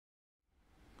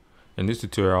In this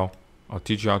tutorial, I'll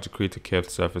teach you how to create a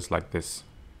curved surface like this.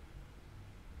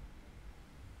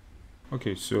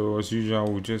 Okay, so as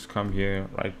usual, we'll just come here,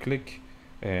 right click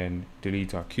and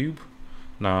delete our cube.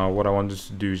 Now what I want us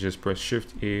to do is just press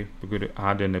Shift A. We're going to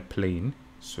add in a plane.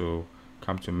 So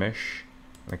come to mesh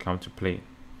and come to plane.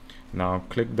 Now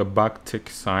click the back tick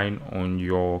sign on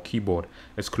your keyboard.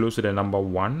 It's close to the number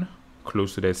 1,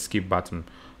 close to the escape button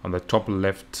on the top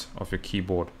left of your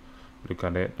keyboard. Look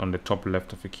at it on the top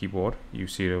left of the keyboard. You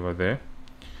see it over there.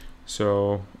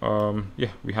 So yeah,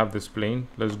 we have this plane.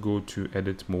 Let's go to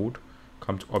edit mode,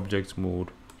 come to object mode,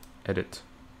 edit.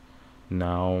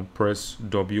 Now press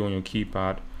W on your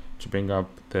keypad to bring up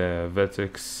the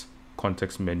vertex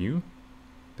context menu,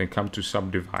 then come to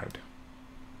subdivide.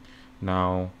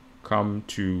 Now come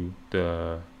to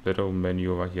the little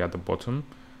menu over here at the bottom,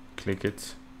 click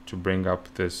it to bring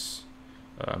up this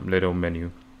little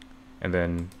menu, and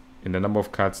then in the number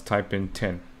of cards type in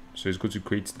 10. So it's going to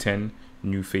create 10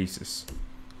 new faces.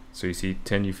 So you see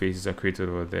 10 new faces are created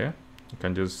over there. You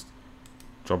can just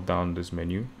drop down this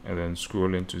menu and then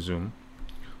scroll into zoom.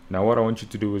 Now what I want you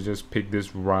to do is just pick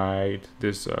this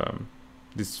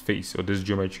this face or this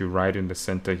geometry right in the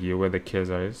center here where the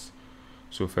cursor is.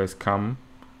 So first come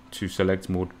to select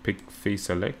mode, pick face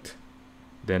select,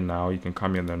 then now you can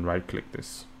come here and then right click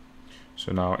this.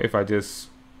 So now if I just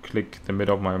click the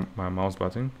middle of my mouse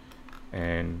button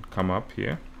and come up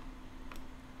here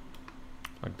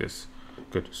like this,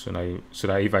 good. So now so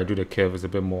that if I do the curve, it's a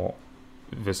bit more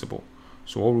visible.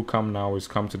 So what will come now is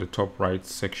come to the top right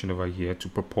section over here to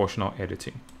proportional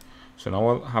editing. So now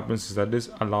what happens is that this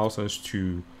allows us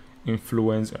to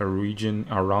influence a region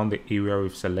around the area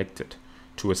we've selected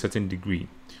to a certain degree.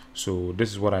 So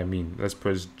this is what I mean. Let's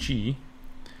press G.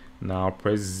 Now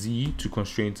press Z to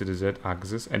constrain to the Z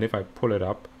axis, and if I pull it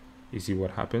up, you see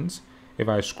what happens. If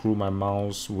I screw my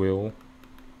mouse wheel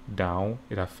down,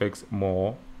 it affects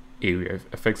more area. It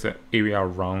affects the area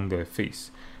around the face.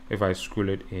 If I scroll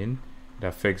it in, it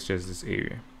affects just this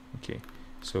area. Okay,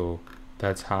 so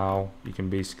that's how you can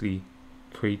basically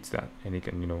create that, and you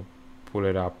can, you know, pull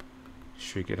it up,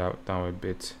 shrink it out down a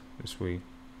bit this way.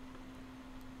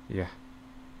 Yeah,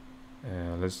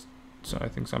 so I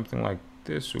think something like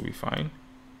this will be fine.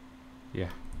 Yeah,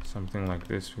 something like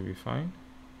this will be fine.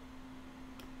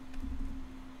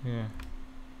 Yeah,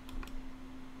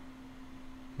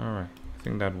 all right, I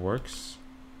think that works.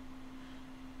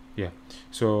 Yeah,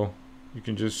 so you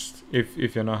can just, if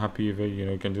you're not happy with it, you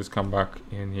know, you can just come back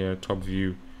in here, top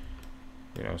view,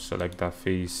 you know, select that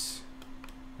face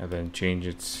and then change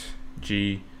it,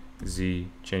 G, Z,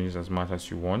 change it as much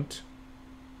as you want,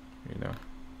 you know.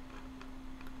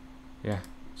 Yeah,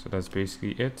 so that's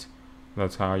basically it.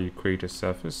 That's how you create a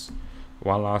surface.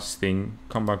 One last thing,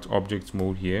 come back to object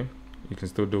mode here. You can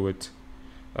still do it.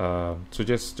 So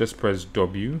just press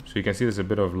W. So you can see there's a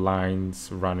bit of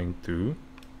lines running through,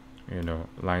 you know,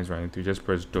 lines running through. Just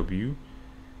press W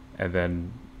and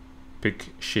then pick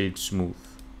shade smooth,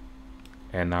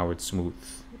 and now it's smooth.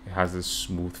 It has this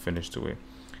smooth finish to it.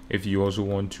 If you also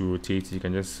want to rotate, you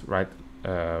can just right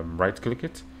click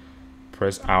it,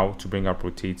 press R to bring up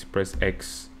rotate, press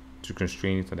X to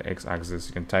constrain it to the X axis.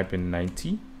 You can type in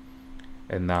 90,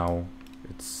 and now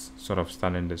it's sort of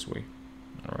standing this way.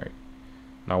 All right,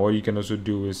 now what you can also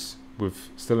do is, with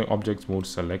still in object mode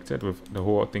selected, with the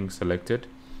whole thing selected,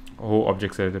 whole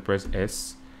object selected, press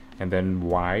S and then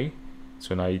Y.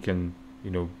 So now you can, you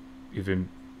know, even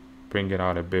bring it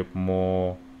out a bit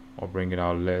more or bring it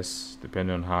out less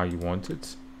depending on how you want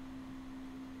it,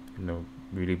 you know,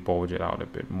 really bulge it out a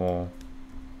bit more.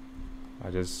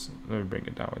 Let me bring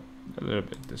it down a little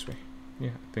bit this way. Yeah,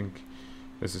 I think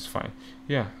this is fine.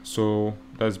 Yeah, so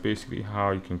that's basically how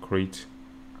you can create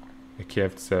a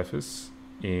curved surface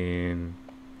in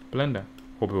Blender.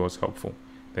 Hope it was helpful.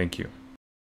 Thank you.